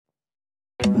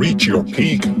Reach Your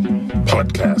Peak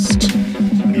podcast.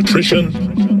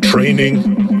 Nutrition, training,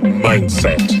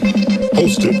 mindset.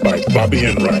 Hosted by Bobby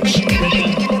and Raj.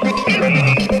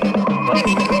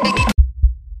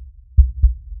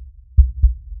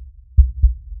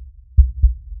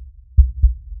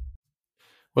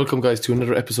 Welcome, guys, to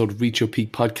another episode of Reach Your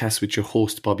Peak podcast with your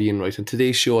host, Bobby Enright. And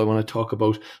today's show, I want to talk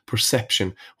about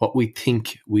perception, what we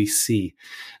think we see.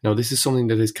 Now, this is something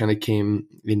that has kind of came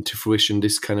into fruition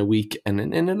this kind of week and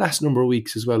in the last number of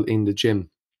weeks as well in the gym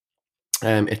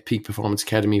at Peak Performance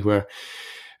Academy, where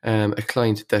a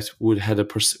client that would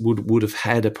have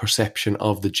had a perception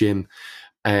of the gym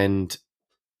and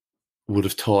would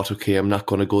have thought, okay, I'm not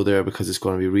going to go there because it's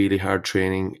going to be really hard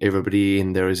training. Everybody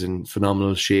in there is in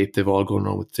phenomenal shape. They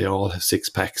all have six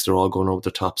packs. They're all going out with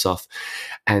their tops off,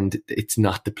 and it's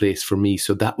not the place for me.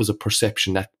 So that was a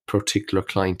perception that particular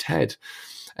client had,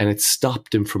 and it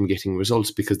stopped him from getting results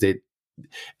because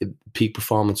Peak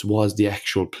Performance was the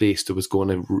actual place that was going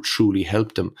to truly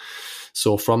help them.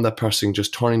 So from that person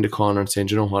just turning the corner and saying,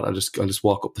 you know what, I'll just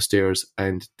walk up the stairs,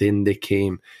 and then they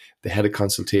had a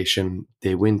consultation,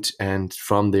 they went, and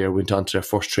from there went on to their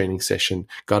first training session,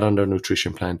 got on their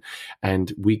nutrition plan,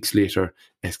 and weeks later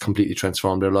it's completely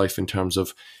transformed their life in terms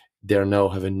of they now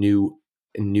have a new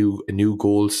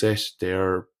goal set.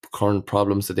 Their current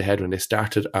problems that they had when they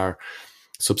started are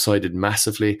subsided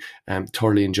massively,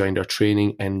 thoroughly enjoying their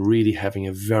training and really having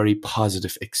a very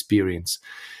positive experience.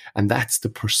 And that's the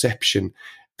perception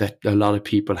that a lot of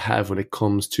people have when it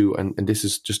comes to, and this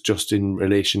is just in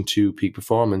relation to Peak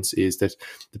Performance, is that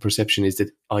the perception is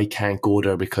that I can't go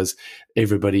there because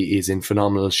everybody is in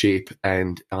phenomenal shape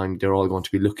and they're all going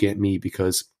to be looking at me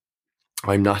because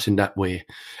I'm not in that way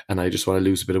and I just want to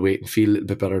lose a bit of weight and feel a little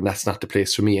bit better, and that's not the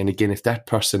place for me. And again, if that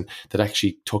person that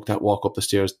actually took that walk up the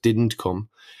stairs didn't come,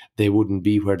 they wouldn't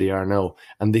be where they are now.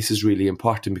 And this is really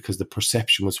important because the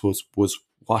perception was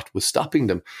what was stopping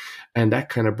them. And that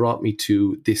kind of brought me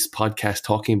to this podcast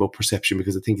talking about perception,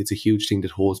 because I think it's a huge thing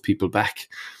that holds people back.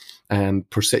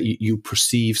 You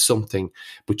perceive something,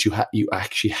 but you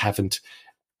actually haven't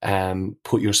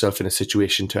put yourself in a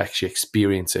situation to actually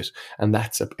experience it. And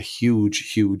that's a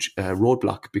huge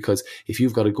roadblock, because if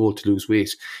you've got a goal to lose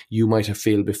weight, you might have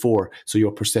failed before. So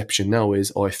your perception now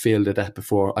is, I failed at that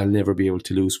before, I'll never be able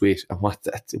to lose weight. And what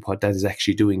that is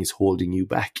actually doing is holding you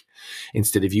back.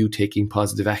 Instead of you taking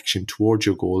positive action towards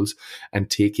your goals and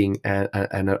taking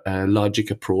a logic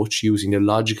approach, using the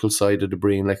logical side of the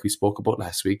brain like we spoke about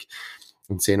last week,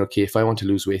 and saying, okay, if I want to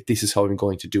lose weight, this is how I'm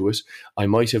going to do it. I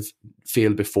might have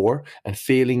failed before, and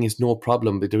failing is no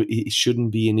problem, but it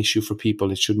shouldn't be an issue for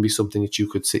people. It shouldn't be something that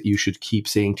you should keep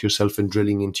saying to yourself and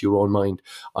drilling into your own mind,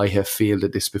 I have failed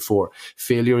at this before.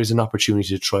 Failure is an opportunity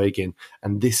to try again.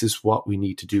 And this is what we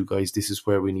need to do, guys. This is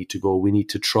where we need to go. We need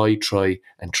to try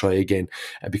and try again,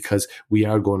 because we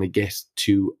are going to get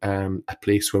to a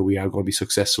place where we are going to be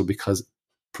successful, because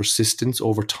persistence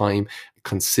over time,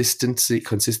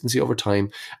 consistency over time,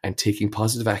 and taking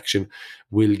positive action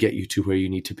will get you to where you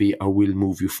need to be, or will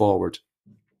move you forward.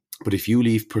 But if you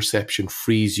leave perception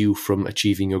frees you from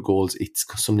achieving your goals, it's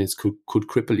something that could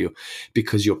cripple you,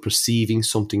 because you're perceiving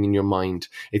something in your mind.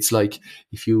 It's like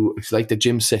the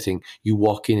gym setting. You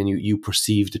walk in and you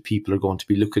perceive that people are going to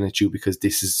be looking at you, because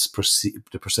this is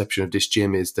the perception of this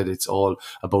gym is that it's all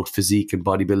about physique and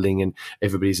bodybuilding and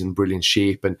everybody's in brilliant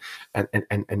shape. And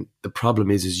the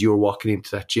problem is you're walking into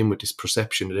that gym with this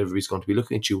perception that everybody's going to be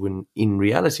looking at you, when in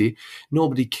reality,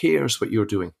 nobody cares what you're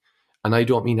doing. And I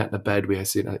don't mean that in a bad way.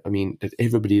 I mean that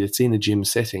everybody that's in a gym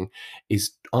setting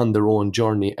is on their own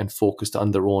journey and focused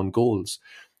on their own goals.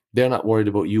 They're not worried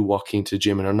about you walking to the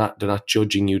gym, and they're not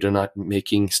judging you. They're not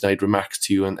making snide remarks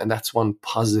to you. And that's one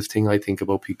positive thing I think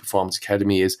about Peak Performance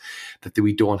Academy, is that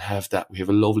we don't have that. We have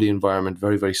a lovely environment,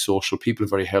 very, very social. People are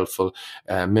very helpful.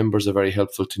 Members are very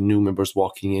helpful to new members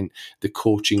walking in. The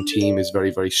coaching team is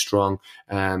very, very strong,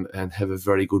 and have a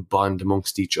very good bond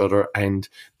amongst each other, and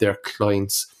their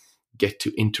clients get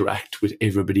to interact with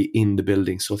everybody in the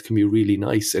building. So it can be really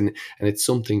nice, and it's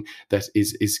something that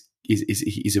is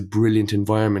a brilliant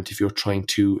environment. If you're trying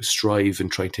to strive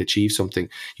and trying to achieve something,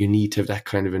 you need to have that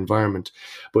kind of environment.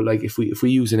 But like if we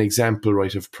use an example,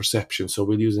 right, of perception, so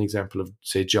we'll use an example of,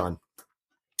 say, John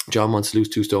wants to lose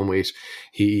 2 stone weight.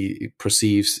 He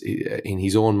perceives in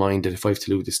his own mind that if I have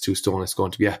to lose this 2 stone, it's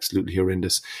going to be absolutely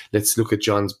horrendous. Let's look at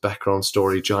John's background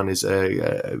story. John is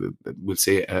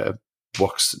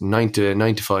works 9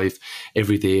 to 5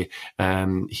 every day.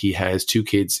 He has 2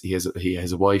 kids. He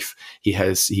has a wife. He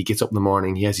gets up in the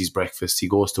morning. He has his breakfast. He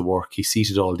goes to work. He's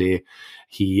seated all day.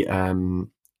 He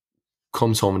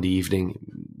comes home in the evening,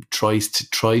 tries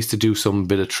to do some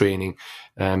bit of training,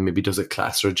 maybe does a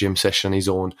class or a gym session on his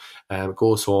own,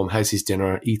 goes home, has his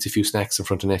dinner, eats a few snacks in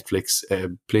front of Netflix,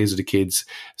 plays with the kids,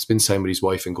 spends time with his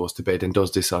wife and goes to bed, and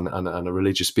does this on a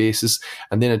religious basis.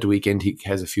 And then at the weekend, he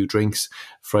has a few drinks,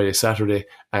 Friday, Saturday,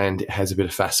 and has a bit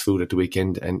of fast food at the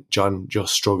weekend. And John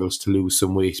just struggles to lose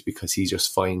some weight because he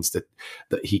just finds that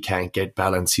he can't get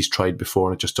balance. He's tried before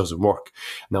and it just doesn't work.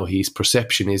 Now, his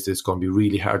perception is that it's going to be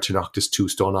really hard to knock this 2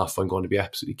 stone off. I'm going to be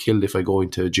absolutely killed if I go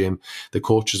into a gym. The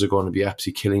coaches are going to be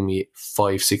absolutely killing me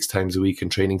 5-6 times a week in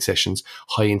training sessions,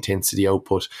 high intensity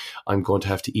output. I'm going to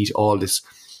have to eat all this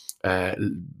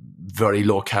very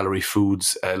low calorie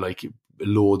foods, like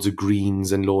loads of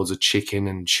greens and loads of chicken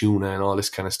and tuna and all this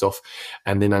kind of stuff.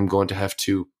 And then I'm going to have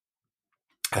to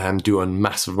do a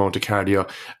massive amount of cardio,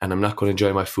 and I'm not going to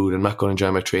enjoy my food. I'm not going to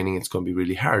enjoy my training. It's going to be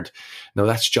really hard. Now,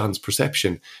 that's John's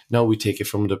perception. Now we take it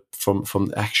from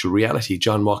the actual reality.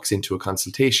 John walks into a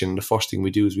consultation. The first thing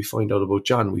we do is we find out about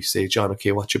John. We say, John,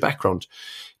 okay, what's your background?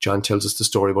 John tells us the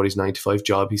story about his 9-to-5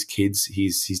 job, his kids,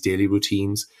 his daily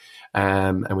routines.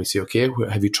 And we say, okay,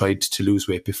 have you tried to lose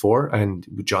weight before? And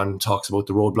John talks about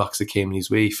the roadblocks that came in his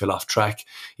way. He fell off track.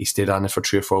 He stayed on it for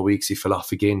 3 or 4 weeks. He fell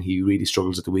off again. He really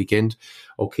struggles at the weekend.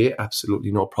 Okay,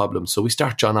 absolutely no problem. So we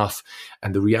start John off.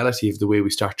 And the reality of the way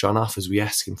we start John off is we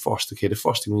ask him first, okay, the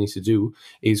first thing we need to do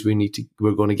is we're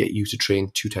going to get you to train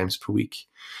 2 times per week.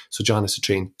 So John has to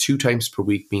train 2 times per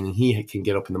week, meaning he can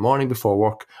get up in the morning before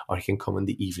work, or he can come in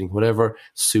the evening, whatever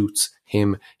suits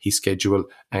him, his schedule,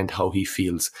 and how he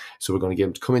feels. So we're going to get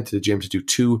him to come into the gym to do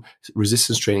 2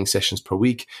 resistance training sessions per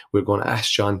week. We're going to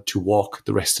ask John to walk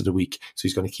the rest of the week. So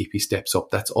he's going to keep his steps up.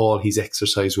 That's all his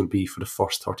exercise will be for the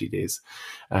first 30 days.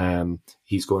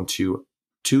 He's going to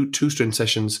two strength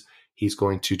sessions. He's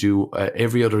going to do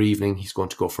every other evening. He's going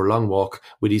to go for a long walk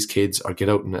with his kids, or get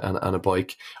out on a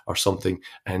bike or something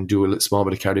and do a small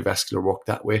bit of cardiovascular work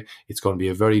that way. It's going to be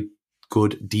a very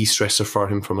good de-stressor for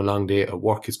him from a long day at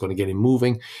work. It's going to get him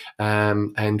moving.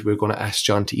 And we're going to ask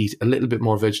John to eat a little bit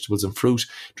more vegetables and fruit,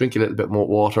 drink a little bit more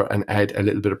water, and add a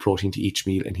little bit of protein to each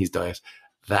meal in his diet.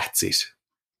 That's it.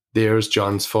 There's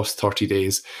John's first 30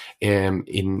 days in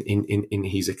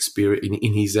his experience,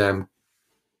 in his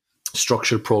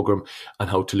structured program on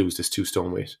how to lose this 2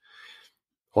 stone weight.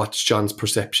 What's John's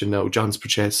perception now? John's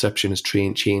perception has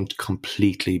changed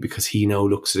completely, because he now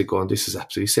looks at it going, this is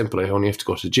absolutely simple. I only have to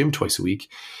go to the gym twice a week,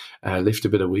 lift a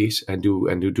bit of weight, and do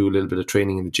a little bit of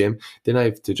training in the gym. Then I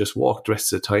have to just walk the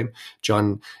rest of the time.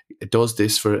 John does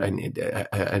this for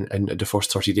the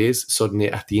first 30 days.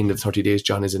 Suddenly, at the end of 30 days,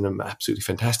 John is in an absolutely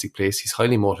fantastic place. He's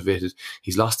highly motivated.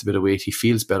 He's lost a bit of weight. He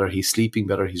feels better. He's sleeping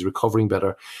better. He's recovering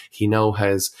better. He now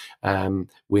has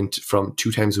went from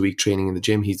 2 times a week training in the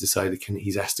gym. He's decided,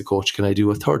 he's asked the coach, can I do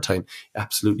a 3rd time?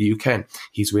 Absolutely, you can.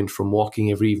 He's went from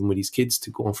walking every evening with his kids to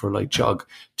going for a light jog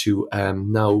to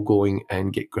now going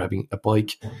and grabbing a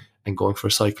bike and going for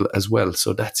a cycle as well.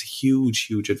 So that's a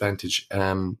huge advantage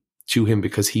to him,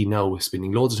 because he now is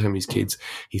spending loads of time with his kids.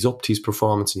 He's upped his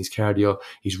performance and his cardio.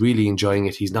 He's really enjoying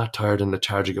it. He's not tired and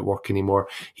lethargic at work anymore.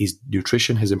 His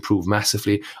nutrition has improved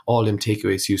massively. All them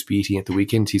takeaways he used to be eating at the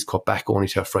weekend, he's cut back only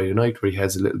to a Friday night where he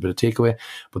has a little bit of takeaway,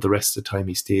 but the rest of the time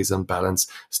he stays on balance,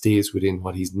 stays within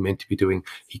what he's meant to be doing,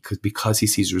 because he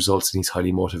sees results and he's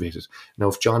highly motivated. Now,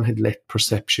 if John had let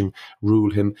perception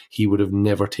rule him, he would have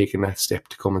never taken that step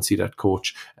to come and see that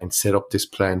coach and set up this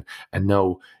plan. And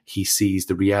now he sees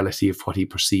the reality of what he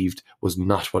perceived was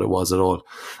not what it was at all.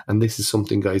 And this is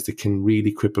something, guys, that can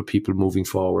really cripple people moving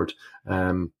forward.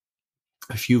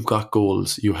 If you've got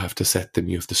goals, you have to set them,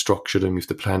 you have to structure them, you have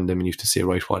to plan them, and you have to say,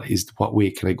 right, what way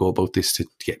can I go about this to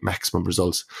get maximum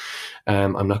results?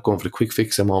 I'm not going for the quick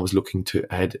fix. I'm always looking to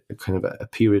add kind of a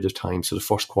period of time. So the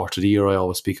first quarter of the year I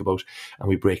always speak about, and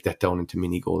we break that down into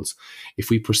mini goals. If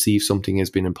we perceive something as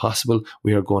being impossible,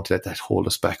 we are going to let that hold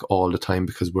us back all the time,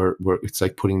 because it's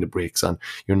like putting the brakes on.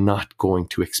 You're not going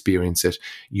to experience it.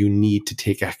 You need to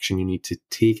take action. You need to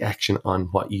take action on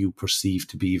what you perceive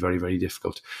to be very, very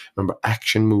difficult. Remember,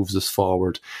 action moves us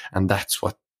forward, and that's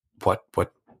what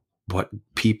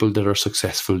people that are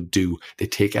successful do. They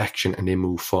take action and they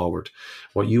move forward.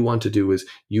 What you want to do is,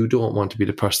 you don't want to be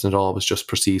the person that always just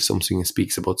perceives something and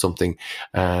speaks about something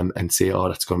and say, oh,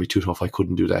 that's going to be too tough, I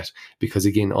couldn't do that. Because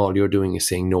again, all you're doing is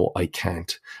saying, no, I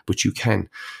can't. But you can.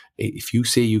 If you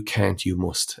say you can't, you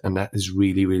must. And that is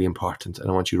really, really important.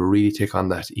 And I want you to really take on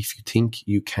that. If you think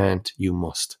you can't, you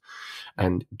must.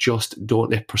 And just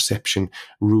don't let perception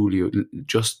rule you.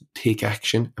 Just take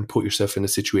action and put yourself in a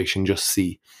situation. Just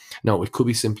see. Now, it could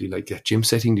be simply like that gym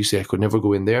setting. You say, I could never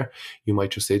go in there. You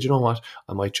might just say, do you know what?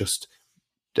 I might just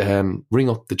ring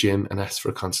up the gym and ask for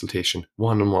a consultation,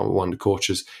 one-on-one with one of the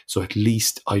coaches. So at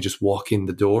least I just walk in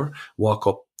the door, walk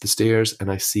up the stairs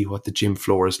and I see what the gym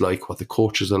floor is like, what the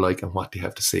coaches are like, and what they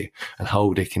have to say, and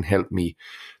how they can help me.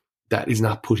 That is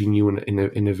not putting you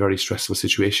in a very stressful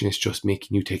situation. It's just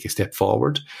making you take a step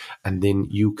forward, and then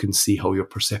you can see how your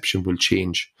perception will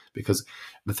change. Because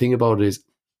the thing about it is,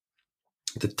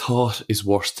 the thought is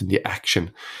worse than the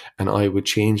action. And I would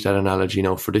change that analogy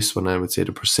now for this one. I would say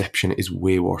the perception is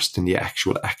way worse than the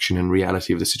actual action and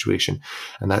reality of the situation.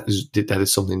 And that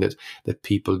is something that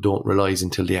people don't realize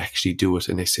until they actually do it.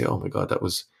 And they say, oh my God, that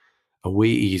was a way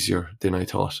easier than I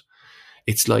thought.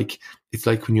 It's like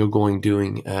when you're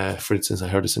doing, for instance, I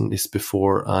heard this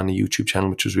before on a YouTube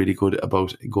channel, which was really good,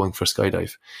 about going for a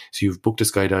skydive. So you've booked a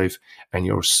skydive and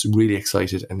you're really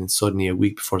excited. And then suddenly a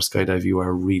week before the skydive, you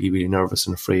are really, really nervous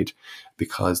and afraid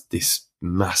because this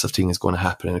massive thing is going to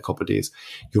happen in a couple of days.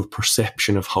 Your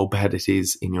perception of how bad it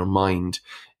is in your mind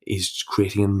is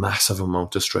creating a massive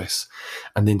amount of stress.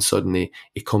 And then suddenly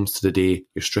it comes to the day,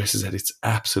 your stress is at its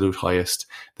absolute highest.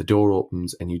 The door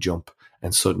opens and you jump.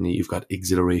 And suddenly you've got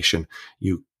exhilaration.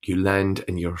 You land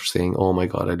and you're saying, oh my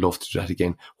God, I'd love to do that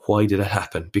again. Why did it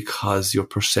happen? Because your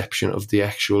perception of the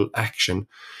actual action,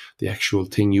 the actual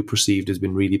thing you perceived has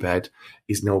been really bad,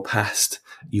 is now past.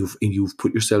 You've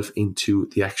put yourself into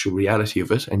the actual reality of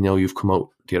it. And now you've come out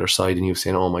the other side and you've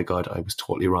said, oh my God, I was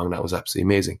totally wrong. That was absolutely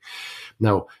amazing.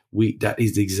 Now, that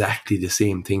is exactly the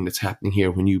same thing that's happening here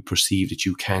when you perceive that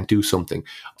you can't do something,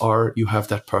 or you have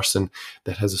that person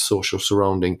that has a social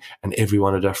surrounding and every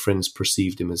one of their friends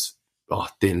perceive them as, oh,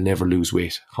 they'll never lose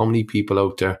weight. How many people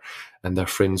out there and their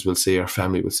friends will say, or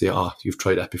family will say, oh, you've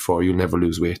tried that before, you'll never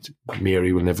lose weight.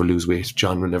 Mary will never lose weight.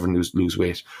 John will never lose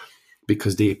weight.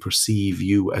 Because they perceive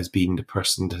you as being the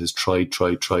person that has tried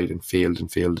and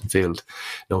failed.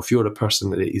 Now, if you're the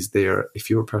person that is there, if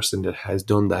you're a person that has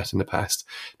done that in the past,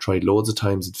 tried loads of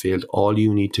times and failed, all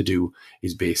you need to do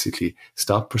is basically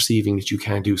stop perceiving that you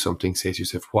can't do something. Say to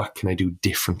yourself, what can I do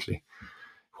differently?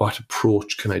 What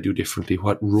approach can I do differently?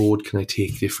 What road can I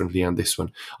take differently on this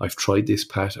one? I've tried this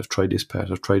path.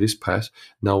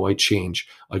 Now I change.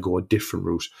 I go a different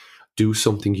route. Do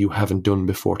something you haven't done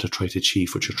before to try to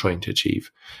achieve what you're trying to achieve.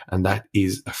 And that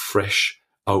is a fresh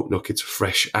outlook. It's a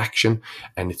fresh action,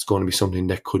 and it's going to be something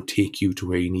that could take you to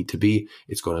where you need to be.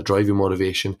 It's going to drive your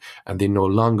motivation, and then no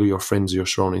longer your friends or your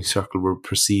surrounding circle will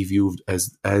perceive you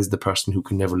as the person who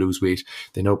can never lose weight.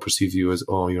 They now perceive you as,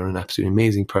 oh, you're an absolutely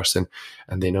amazing person.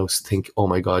 And they now think, oh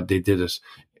my God, they did it.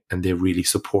 And they really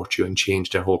support you and change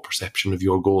their whole perception of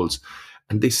your goals.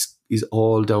 And this is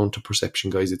all down to perception,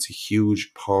 guys. It's a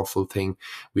huge, powerful thing.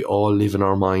 We all live in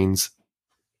our minds.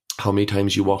 How many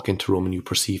times you walk into a room and you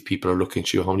perceive people are looking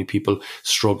at you? How many people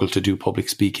struggle to do public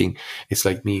speaking? It's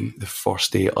like me, the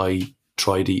first day I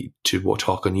tried to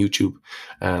talk on YouTube,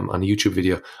 on a YouTube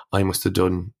video, I must have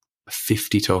done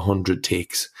 50 to 100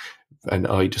 takes. And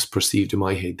I just perceived in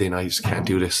my head, then I just can't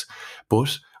do this.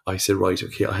 But I said, right,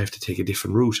 okay, I have to take a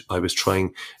different route. I was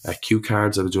trying cue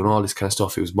cards. I was doing all this kind of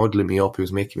stuff. It was muddling me up. It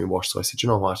was making me worse. So I said, you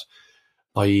know what?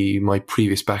 My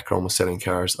previous background was selling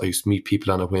cars. I used to meet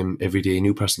people on a whim every day. A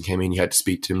new person came in, you had to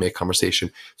speak to them, make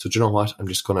conversation. So do you know what? I'm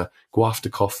just going to go off the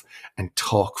cuff and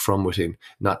talk from within,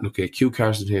 not look at cue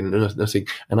cards and nothing.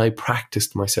 And I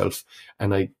practiced myself,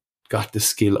 and I got the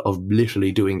skill of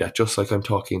literally doing that, just like I'm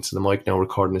talking to the mic now,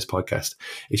 recording this podcast.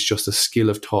 It's just a skill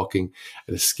of talking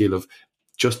and a skill of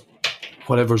just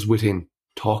whatever's within,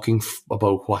 talking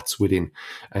about what's within.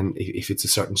 And if it's a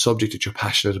certain subject that you're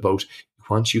passionate about,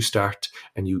 once you start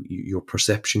and your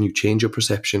perception, you change your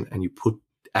perception and you put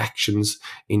actions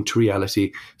into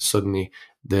reality, suddenly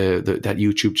that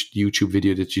YouTube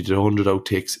video that you did 100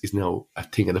 outtakes is now a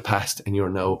thing of the past, and you're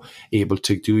now able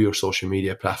to do your social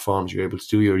media platforms, you're able to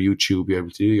do your YouTube, you're able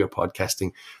to do your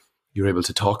podcasting, you're able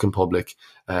to talk in public,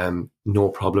 no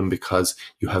problem, because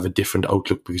you have a different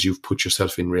outlook, because you've put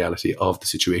yourself in reality of the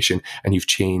situation and you've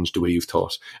changed the way you've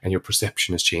thought, and your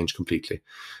perception has changed completely.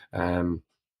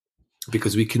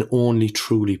 Because we can only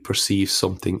truly perceive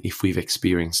something if we've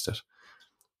experienced it.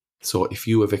 So if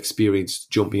you have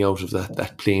experienced jumping out of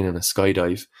that plane in a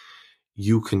skydive,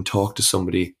 you can talk to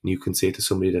somebody and you can say to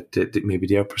somebody that maybe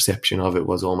their perception of it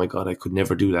was, oh my God, I could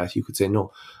never do that. You could say,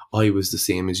 no, I was the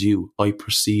same as you. I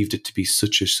perceived it to be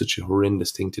such a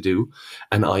horrendous thing to do,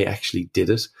 and I actually did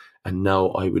it. And now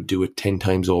I would do it 10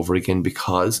 times over again,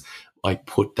 because I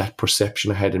put that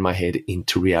perception I had in my head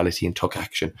into reality and took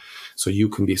action. So you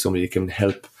can be somebody that can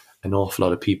help an awful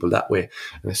lot of people that way.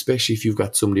 And especially if you've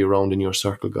got somebody around in your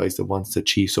circle, guys, that wants to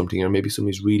achieve something, or maybe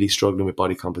somebody's really struggling with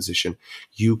body composition,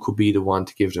 you could be the one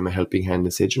to give them a helping hand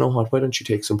and say, do you know what, why don't you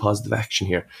take some positive action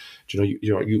here? Do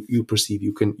you know, you perceive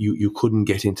you couldn't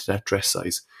get into that dress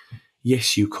size.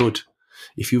 Yes, you could.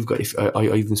 If I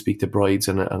even speak to brides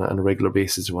on a regular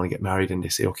basis who want to get married, and they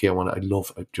say, okay,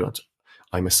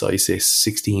 I'm a size, say,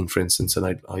 16, for instance, and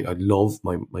I love,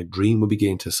 my dream would be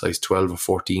getting to size 12 or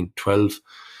 14. 12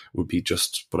 would be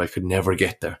just, but I could never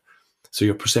get there. So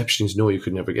your perception is, no, you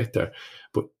could never get there.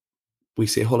 But we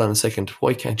say, hold on a second,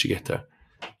 why can't you get there?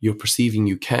 You're perceiving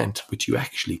you can't, but you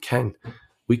actually can.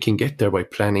 We can get there by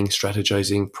planning,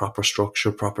 strategizing, proper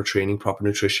structure, proper training, proper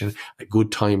nutrition, a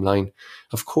good timeline.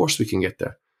 Of course we can get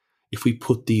there. If we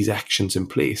put these actions in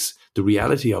place, the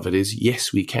reality of it is,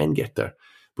 yes, we can get there.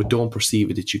 But don't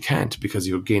perceive it that you can't, because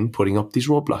you're, again, putting up these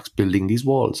roadblocks, building these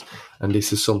walls. And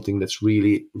this is something that's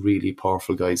really, really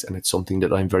powerful, guys. And it's something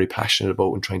that I'm very passionate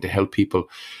about and trying to help people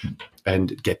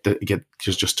and get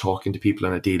just talking to people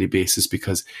on a daily basis,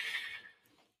 because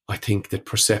I think that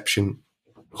perception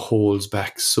holds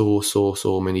back so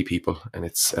many people, and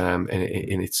it's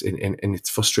it's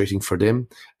frustrating for them,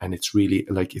 and it's really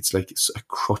it's a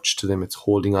crutch to them. It's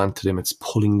holding on to them. It's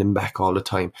pulling them back all the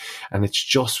time. And it's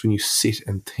just when you sit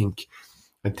and think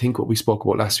what we spoke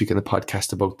about last week in the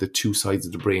podcast about the two sides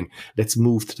of the brain. Let's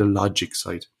move to the logic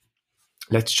side.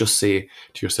 Let's just say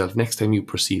to yourself, next time you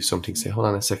perceive something, say, hold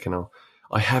on a second now,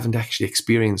 I haven't actually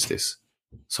experienced this,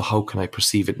 so how can I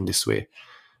perceive it in this way?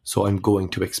 So I'm going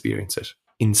to experience it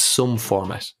in some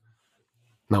format.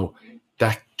 Now,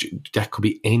 that could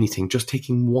be anything. Just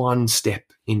taking one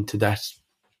step into that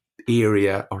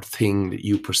area or thing that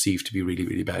you perceive to be really,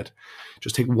 really bad.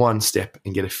 Just take one step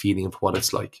and get a feeling of what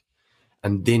it's like.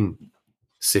 And then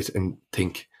sit and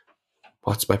think,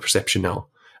 what's my perception now?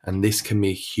 And this can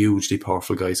be hugely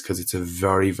powerful, guys, because it's a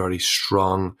very, very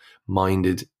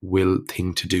strong-minded will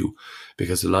thing to do,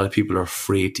 because a lot of people are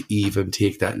afraid to even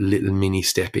take that little mini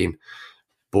step in.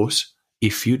 But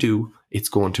if you do, it's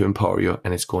going to empower you,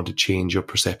 and it's going to change your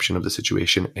perception of the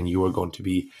situation, and you are going to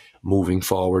be moving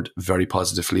forward very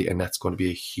positively, and that's going to be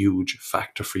a huge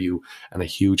factor for you and a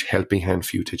huge helping hand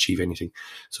for you to achieve anything.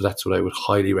 So that's what I would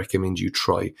highly recommend you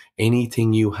try.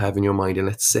 Anything you have in your mind, and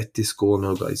let's set this goal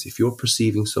now, guys. If you're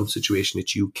perceiving some situation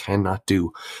that you cannot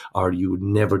do, or you would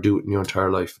never do it in your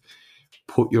entire life,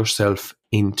 put yourself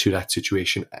into that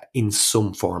situation in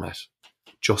some format.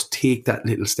 Just take that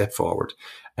little step forward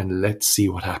and let's see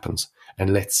what happens,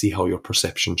 and let's see how your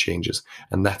perception changes.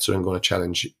 And that's what I'm going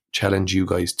to challenge you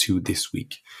guys to this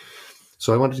week.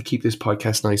 So I wanted to keep this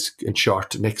podcast nice and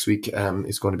short. Next week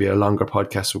is going to be a longer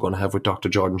podcast we're going to have with Dr.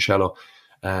 Jordan Shallow.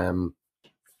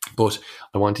 But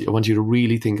I want you to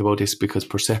really think about this, because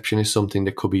perception is something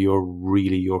that could be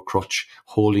your crutch,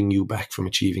 holding you back from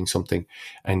achieving something.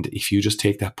 And if you just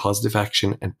take that positive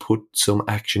action and put some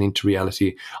action into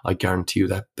reality, I guarantee you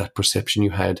that perception you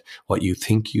had, what you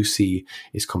think you see,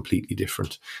 is completely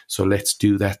different. So let's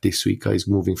do that this week, guys.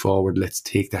 Moving forward, let's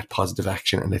take that positive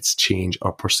action and let's change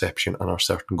our perception on our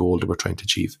certain goal that we're trying to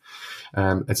achieve.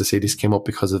 As I say, this came up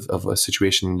because of a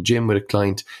situation in the gym with a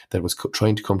client that was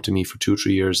trying to come to me for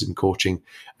 2-3 years in coaching,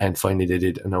 and finally they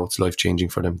did, and now it's life-changing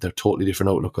for them. They're totally different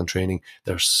outlook on training.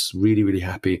 They're really, really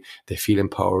happy. They feel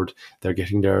empowered. They're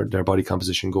getting their body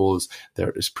composition goals.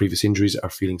 Their previous injuries are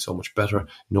feeling so much better.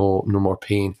 No more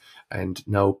pain. And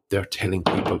now they're telling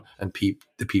people, and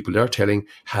the people they're telling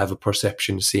have a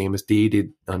perception the same as they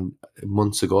did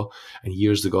months ago and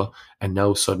years ago. And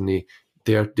now suddenly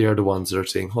they're the ones that are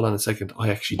saying, hold on a second, I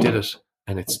actually did it.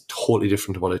 And it's totally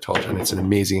different to what I thought, and it's an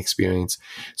amazing experience.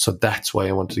 So that's why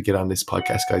I wanted to get on this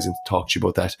podcast, guys, and talk to you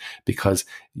about that, because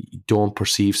don't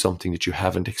perceive something that you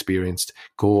haven't experienced.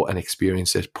 Go and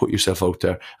experience it. Put yourself out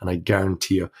there, and I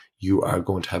guarantee you are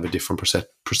going to have a different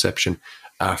perception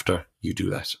after you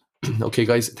do that. Okay,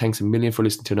 guys, thanks a million for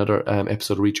listening to another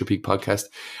episode of Reach Your Peak podcast.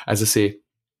 As I say,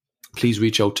 please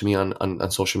reach out to me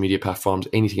on social media platforms,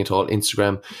 anything at all.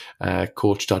 Instagram,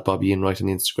 coach.bobbyienright on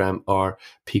Instagram, or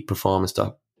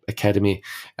peakperformance.academy.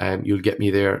 You'll get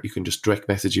me there. You can just direct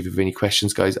message if you have any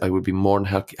questions, guys. I would be more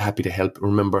than happy to help.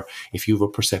 Remember, if you have a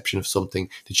perception of something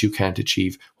that you can't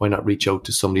achieve, why not reach out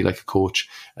to somebody like a coach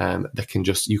that can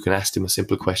you can ask them a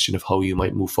simple question of how you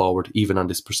might move forward, even on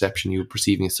this perception you're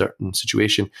perceiving a certain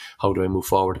situation. How do I move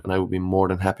forward? And I would be more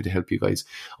than happy to help you guys.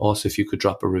 Also, if you could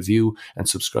drop a review and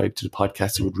subscribe to the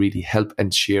podcast, it would really help,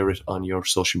 and share it on your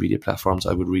social media platforms.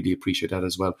 I would really appreciate that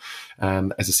as well.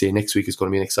 As I say, next week is going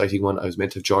to be an exciting one. I was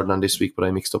meant to have Jordan on this week, but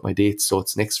I mixed up my dates. So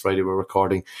it's next Friday we're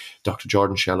recording Dr.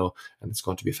 Jordan Shallow, and it's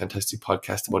going to be a fantastic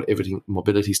podcast about everything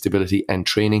mobility, stability, and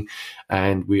training.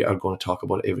 And we are going to talk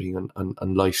about everything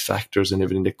on life factors and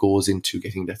everything that goes into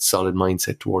getting that solid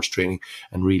mindset towards training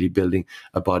and really building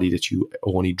a body that you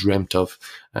only dreamt of.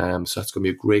 So that's going to be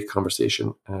a great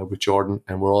conversation with Jordan.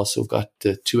 And we're also got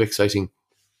two exciting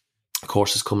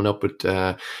courses coming up with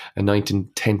 9th and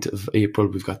 10th of April.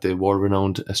 We've got the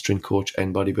world-renowned strength coach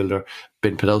and bodybuilder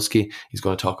Ben Podolsky. He's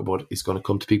going to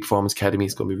come to Peak Performance Academy.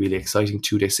 It's going to be really exciting.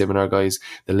 2-day seminar, guys.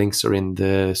 The links are in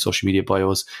the social media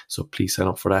bios, so please sign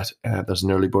up for that. There's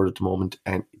an early bird at the moment,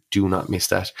 and do not miss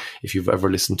that. If you've ever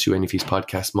listened to any of his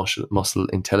podcasts, Muscle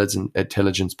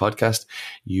Intelligence podcast,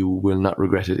 you will not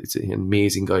regret it. It's an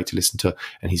amazing guy to listen to,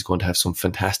 and he's going to have some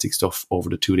fantastic stuff over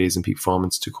the 2 days in Peak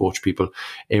Performance to coach people.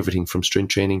 Everything from strength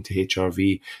training to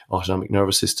HRV, autonomic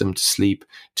nervous system, to sleep,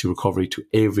 to recovery, to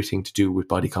everything to do with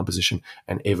body composition,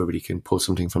 and everybody can pull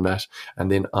something from that.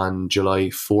 And then on July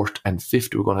 4th and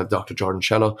 5th, we're going to have Dr. Jordan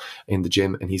Shallow in the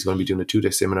gym, and he's going to be doing a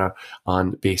 2-day seminar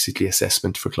on basically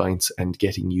assessment for clients and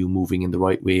getting you moving in the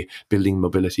right way, building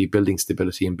mobility, building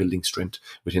stability, and building strength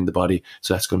within the body.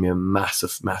 So that's going to be a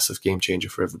massive game changer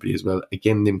for everybody as well.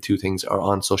 Again, them 2 things are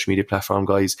on social media platform,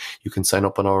 guys. You can sign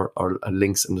up on our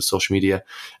links in the social media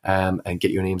and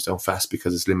get your names down fast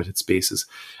because it's limited spaces.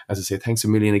 As I say, thanks a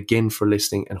million again for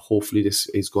listening, and hopefully this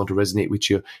is going to resonate with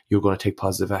you. You're going to take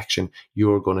positive action.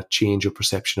 You're going to change your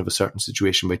perception of a certain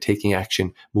situation by taking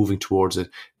action, moving towards it,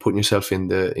 putting yourself in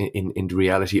the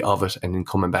reality of it, and then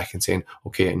coming back and saying,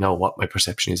 okay, now what my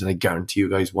perception is. And I guarantee you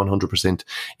guys 100%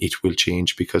 it will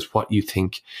change, because what you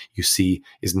think you see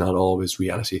is not always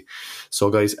reality. So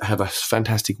guys, have a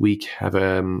fantastic week. Have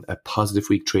a positive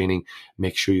week training.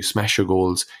 Make sure you smash your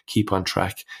goals, keep on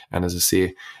track, and as I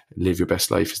say, live your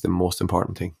best life is the most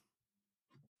important thing.